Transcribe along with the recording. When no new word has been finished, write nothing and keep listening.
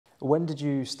When did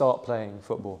you start playing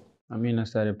football? I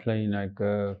started playing like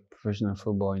professional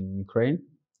football in Ukraine,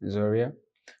 Zoria.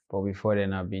 But before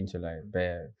then, I've been to like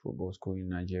bare football school in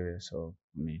Nigeria. So,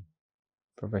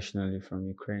 professionally from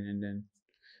Ukraine and then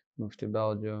moved to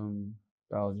Belgium,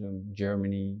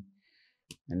 Germany,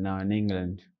 and now in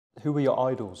England. Who were your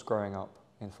idols growing up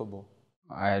in football?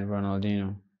 I had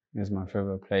Ronaldinho. He's my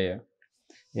favorite player.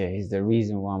 Yeah, he's the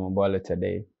reason why I'm a baller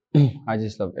today. I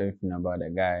just love everything about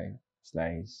that guy. It's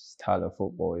like his style of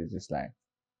football is just like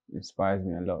inspires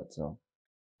me a lot. So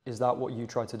Is that what you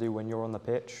try to do when you're on the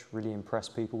pitch? Really impress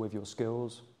people with your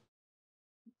skills?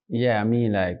 yeah,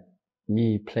 like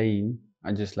me playing,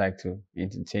 I just like to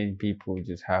entertain people,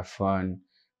 just have fun.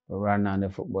 But right now the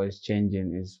football is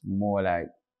changing. It's more like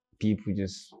people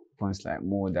just wants like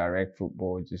more direct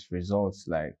football, just results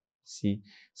like see.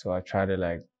 So I try to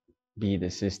like be the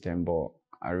system, but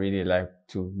I really like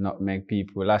to not make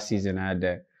people. Last season I had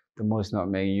the most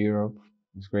nutmeg in Europe.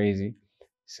 It's crazy.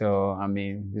 So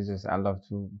this is I love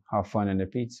to have fun on the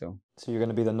pitch. So So you're going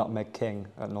to be the nutmeg king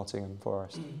at Nottingham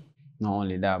Forest. not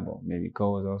only that, but maybe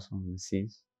goals also and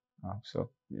assists. So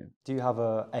yeah, Do you have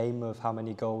a aim of how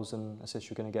many goals and assists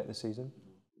you're going to get this season?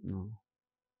 no,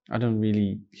 I don't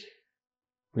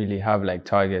really have like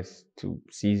targets to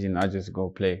season. I just go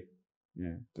play.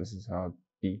 Yeah, this is how it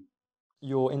be.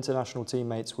 Your international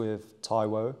teammates with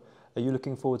Taiwo, are you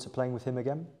looking forward to playing with him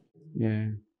again? Yeah,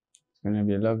 it's gonna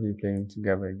be lovely playing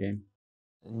together again.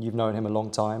 And you've known him a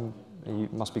long time. You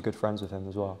must be good friends with him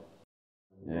as well.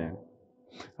 Yeah,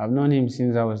 I've known him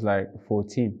since I was like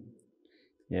 14.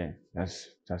 Yeah, that's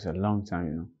a long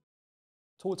time.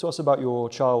 Talk to us about your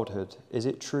childhood. Is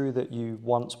it true that you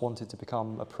once wanted to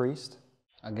become a priest?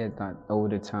 I get that all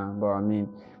the time, but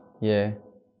yeah,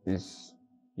 it's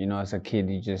as a kid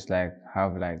you just like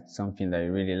have like something that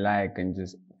you really like and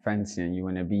just fancy and you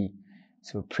wanna be.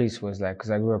 So priest was like,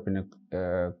 cause I grew up in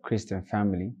a Christian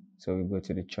family, so we go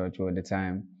to the church all the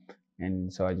time,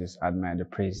 and so I just admire the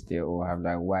priest. They all have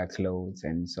like white clothes,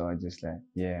 and so I just like,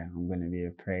 yeah, I'm gonna be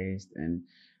a priest. And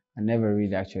I never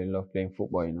really actually loved playing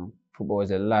football. Football was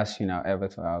the last thing I ever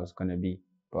thought I was gonna be,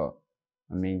 but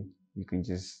you can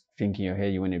just think in your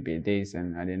head you want to be this,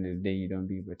 and at the end of the day, you don't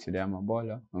be. But today, I'm a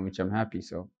baller, on which I'm happy.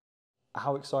 So,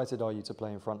 How excited are you to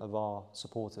play in front of our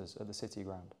supporters at the City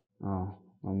Ground? oh,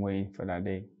 I'm waiting for that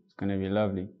day. It's gonna be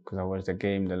lovely because I watched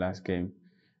the last game.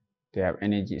 They have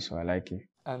energy, so I like it.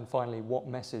 And finally, what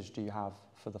message do you have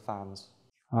for the fans?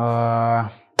 Uh,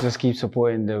 just keep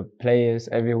supporting the players,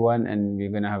 everyone, and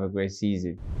we're gonna have a great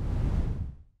season.